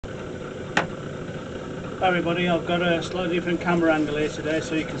Hi everybody, I've got a slightly different camera angle here today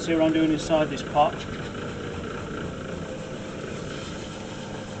so you can see what I'm doing inside this pot.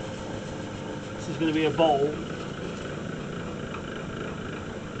 This is going to be a bowl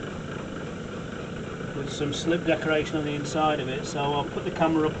with some slip decoration on the inside of it, so I'll put the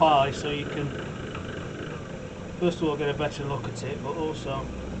camera up high so you can first of all get a better look at it, but also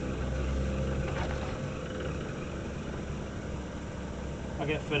I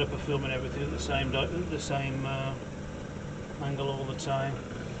get fed up of filming everything at the same angle all the time.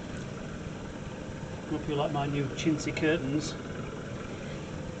 Hope you like my new chintzy curtains.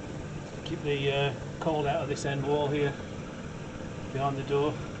 Keep the cold out of this end wall here behind the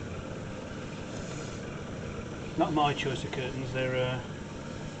door. Not my choice of curtains, they're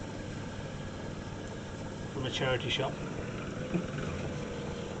from a charity shop.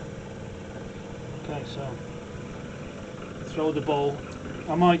 Okay, so throw the bowl.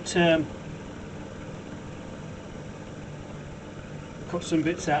 I might cut some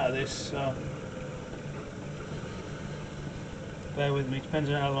bits out of this, so bear with me, depends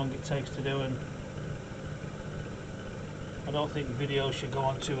on how long it takes to do, and I don't think videos should go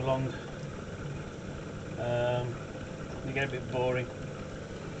on too long. They get a bit boring.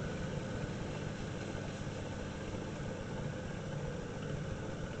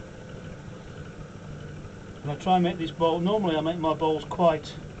 And I try and make this bowl, normally I make my bowls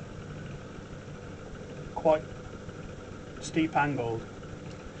quite steep angled,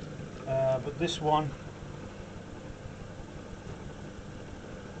 but this one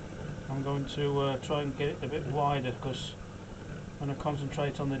I'm going to try and get it a bit wider, because I'm going to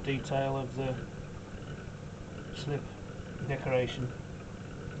concentrate on the detail of the slip decoration.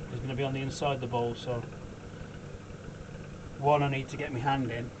 It's going to be on the inside of the bowl, so one, I need to get my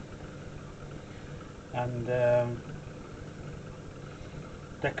hand in and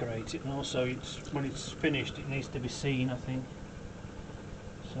decorate it, and also when it's finished it needs to be seen, I think.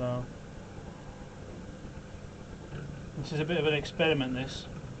 So this is a bit of an experiment, this.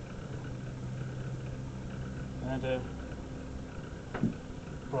 I had a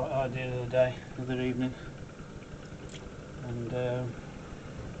bright idea the other evening, and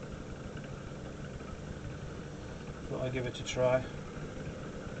thought I'd give it a try.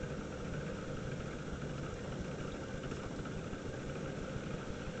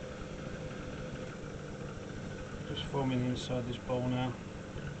 Just forming inside this bowl now.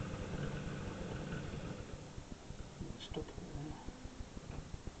 Stuck it there.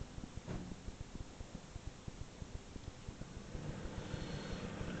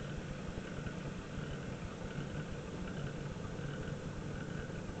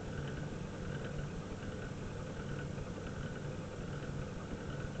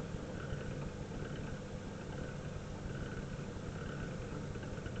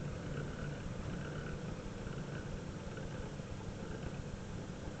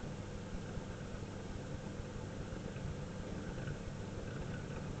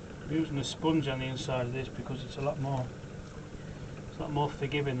 I'm using a sponge on the inside of this because it's a lot more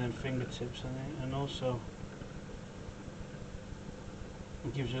forgiving than fingertips, I think, and also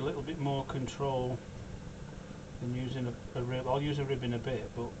it gives you a little bit more control than using a rib. I'll use a rib in a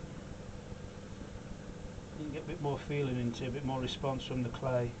bit, but you can get a bit more feeling into it, a bit more response from the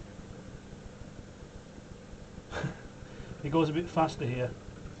clay. It goes a bit faster here.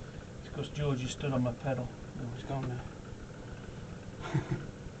 It's because George is stood on my pedal. Oh, he's gone now.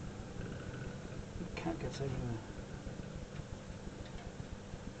 Cat gets everywhere.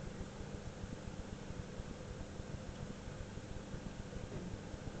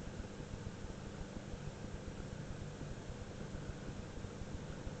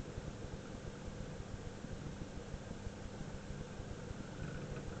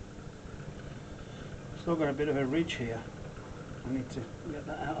 Still got a bit of a ridge here. I need to get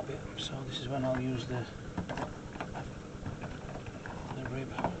that out a bit, so this is when I'll use the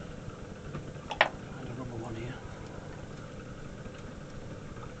rib. One here.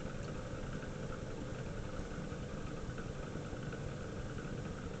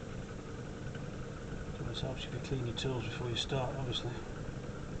 It always helps you to clean your tools before you start, obviously.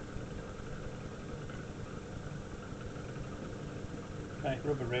 Okay,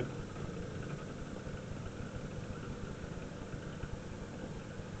 rubber rib.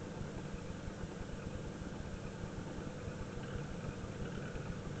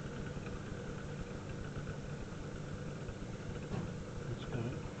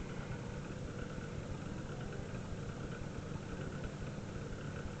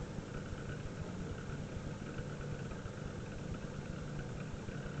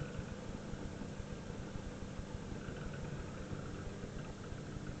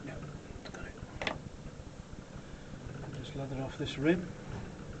 Yep. Just leather off this rim.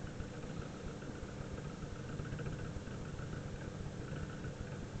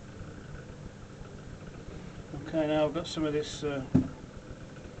 Okay, now I've got some of this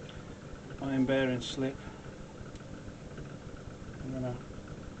iron bearing slip. I'm going to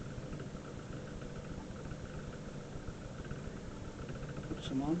put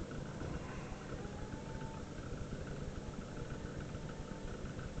some on.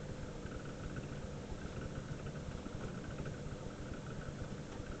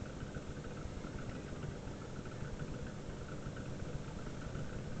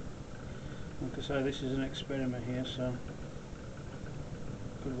 Like I say, this is an experiment here, so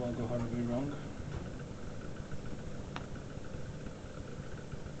could well go horribly wrong.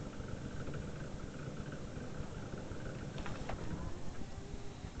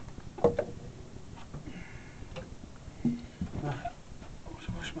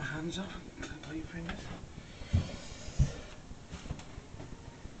 I'll wash my hands off and clean fingers.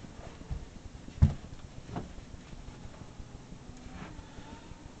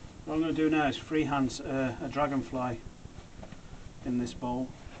 What I'm going to do now is freehand a dragonfly in this bowl.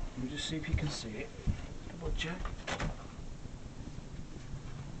 Let me just see if you can see it. Double check.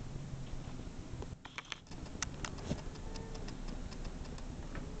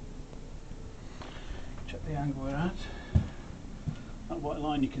 Check the angle we're at. That white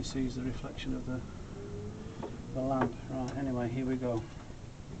line you can see is the reflection of the lamp. Right, anyway, here we go.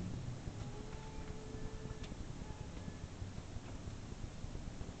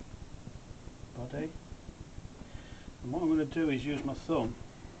 Body. And what I'm going to do is use my thumb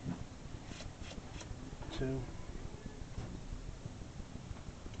to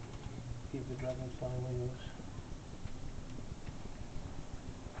give the dragonfly wings.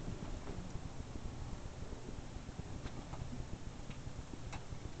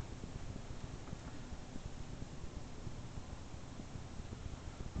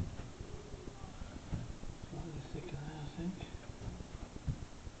 Slightly thicker there, I think.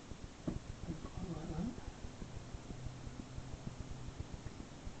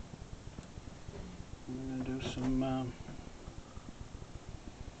 I'm going to do some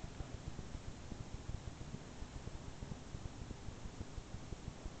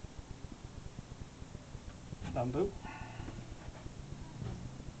bamboo.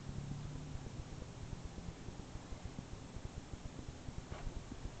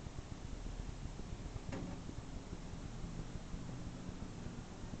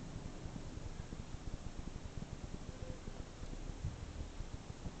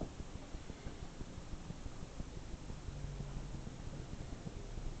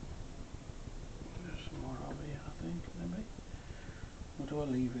 Some more over here, I think, maybe. Or do I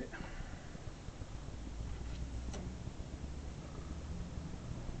leave it?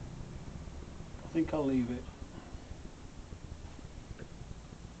 I think I'll leave it.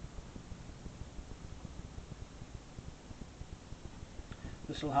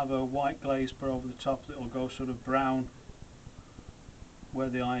 This will have a white glaze put over the top that will go sort of brown where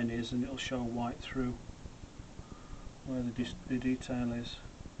the iron is, and it'll show white through where the detail is.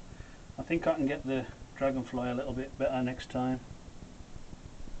 I think I can get the dragonfly a little bit better next time.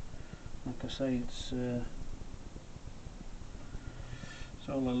 Like I say, it's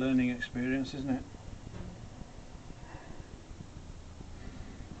all a learning experience, isn't it?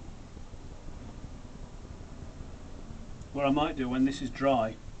 What I might do when this is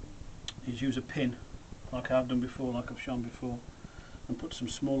dry is use a pin, like I've done before, like I've shown before, and put some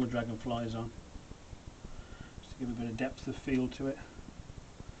smaller dragonflies on, just to give a bit of depth of field to it.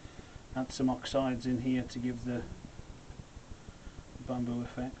 Add some oxides in here to give the bamboo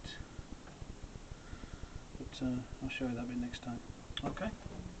effect. But I'll show you that bit next time. Okay.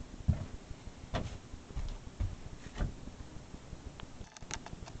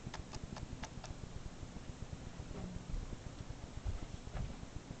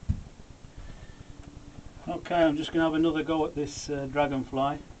 Okay, I'm just going to have another go at this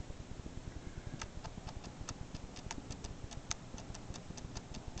dragonfly.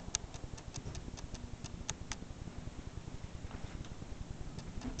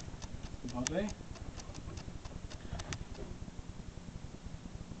 Body.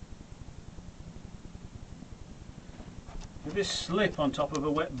 With this slip on top of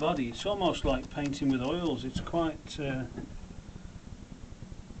a wet body, it's almost like painting with oils. It's quite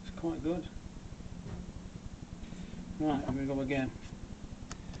good. Right, I'm going to go again.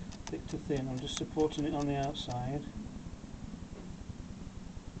 Thick to thin. I'm just supporting it on the outside.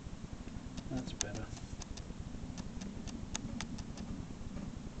 That's better.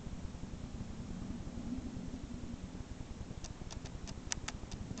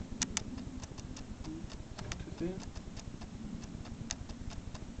 Too thin.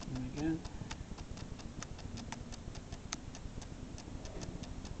 again.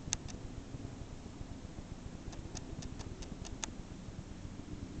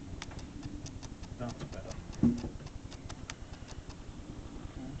 That's better. I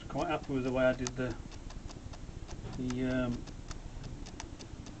was quite happy with the way I did the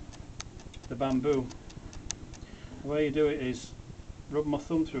bamboo. The way you do it is rub my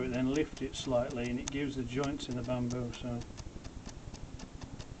thumb through it, then lift it slightly, and it gives the joints in the bamboo. So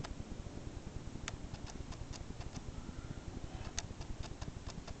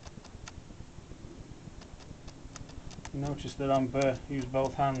you notice that I'm use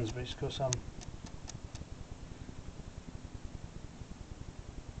both hands, but it's because I'm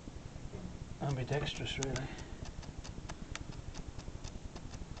ambidextrous, really.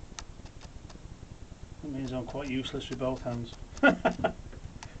 That means I'm quite useless with both hands.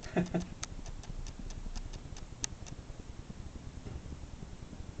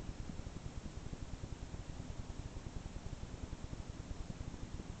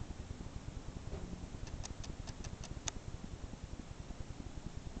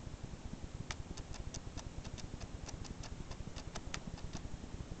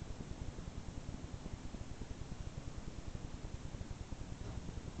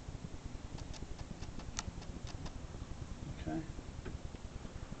 Okay, there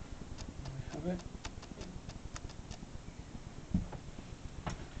we have it.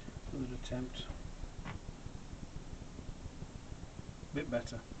 Another attempt. A bit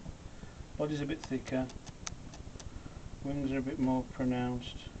better. Body's a bit thicker. Wings are a bit more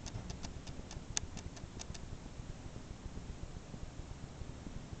pronounced.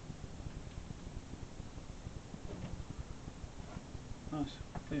 Nice.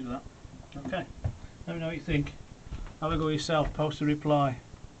 Pleased with that. Okay. Let me know what you think. Have a go yourself, post a reply.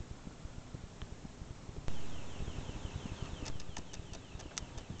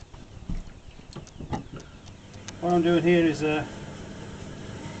 What I'm doing here is a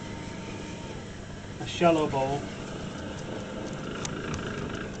shallow bowl.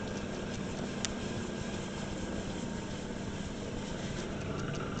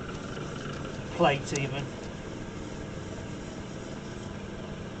 Plate even.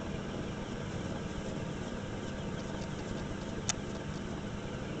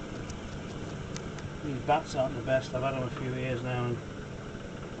 These bats aren't the best. I've had them a few years now, and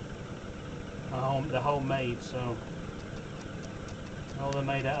they're homemade, so all they're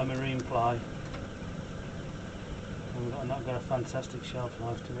made out of marine ply. And not got a fantastic shelf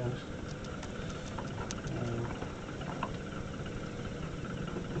life, to be honest.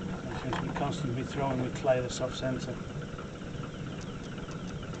 I seem to be constantly throwing with clay that's off centre.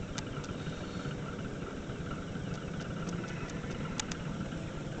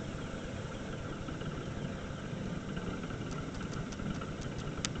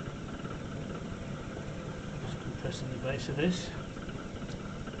 Pressing the base of this.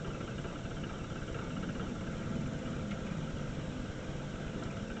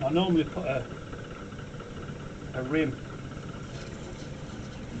 I normally put a rim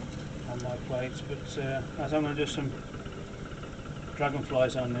on my plates, but as I'm going to do some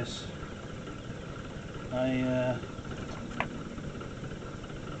dragonflies on this, I'm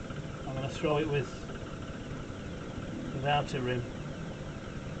going to throw it without a rim.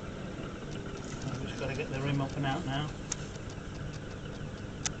 I've just got to get the rim up and out now.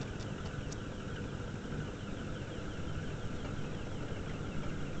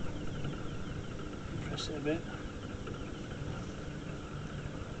 Press it a bit.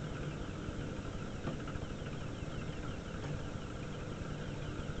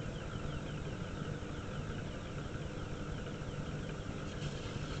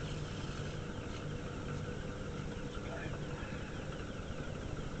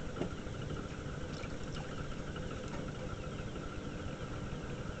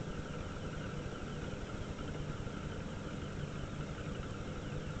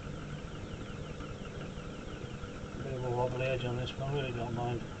 Wobbly edge on this one, I really don't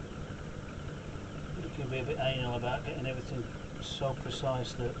mind. You can be a bit anal about getting everything so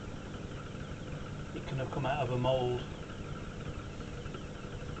precise that it can have come out of a mould.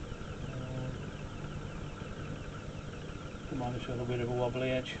 Don't mind if you have a bit of a wobbly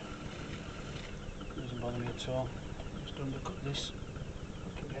edge. It doesn't bother me at all. Just undercut this,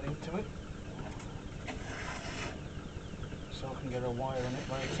 I can get into it, so I can get a wire in it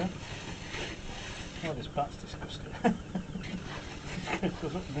later. Oh, this bat's disgusting. It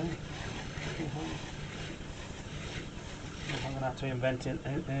goes up there. I'm going to have to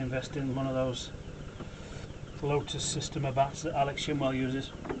invest in one of those Lotus system of bats that Alex Shimwell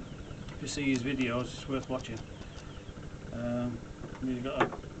uses. If you see his videos, it's worth watching. He's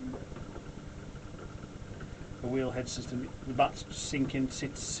got a wheel head system. The bats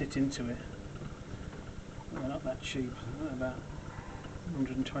sit into it. They're not that cheap. They're about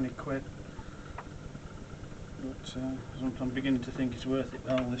 120 quid. But I'm beginning to think it's worth it,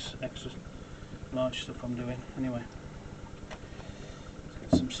 all this extra large stuff I'm doing. Anyway, let's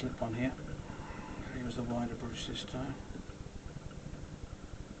get some slip on here. Use the wider brush this time.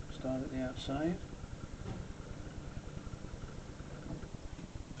 Start at the outside.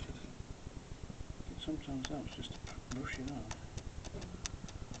 It sometimes helps just to brush it on.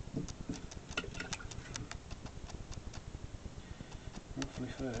 Hopefully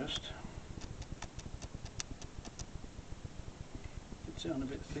first gets it on a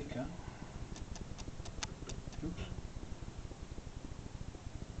bit thicker. Oops.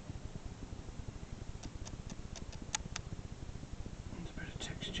 There's a bit of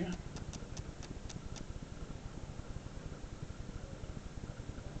texture.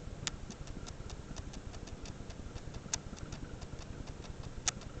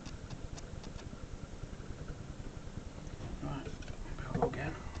 Right, I'll go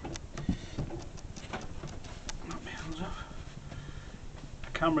again. Knock my hands off.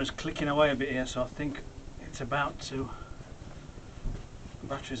 The camera's clicking away a bit here, so I think it's about to, the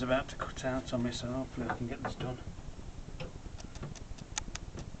battery's about to cut out on me, so hopefully I can get this done.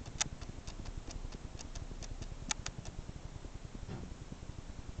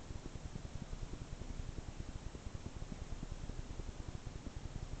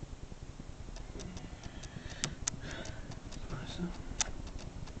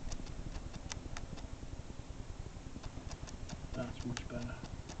 That's much better.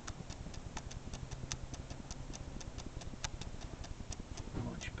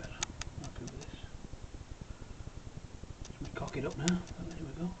 Much better. Happy with this. Let me cock it up now. There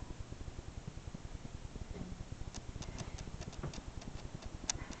we go.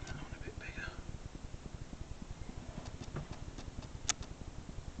 Another one a bit bigger.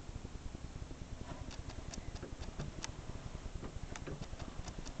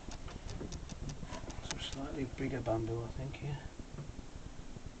 Some slightly bigger bamboo, I think, here.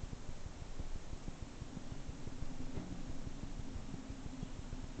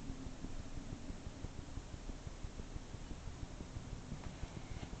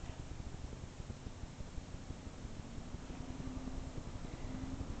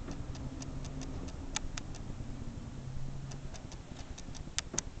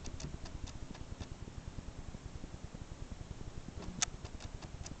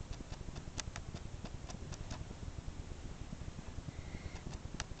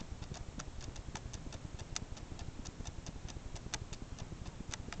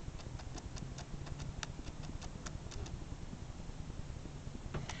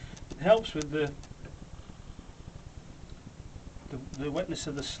 It helps with the wetness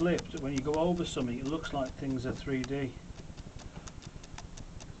of the slip, that when you go over something it looks like things are 3D.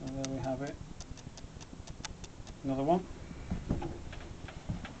 So there we have it. Another one. I'm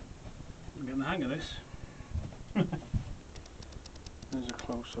getting the hang of this. There's a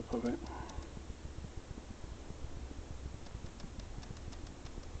close-up of it.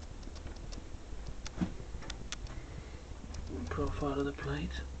 And profile of the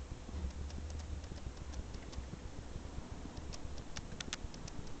plate.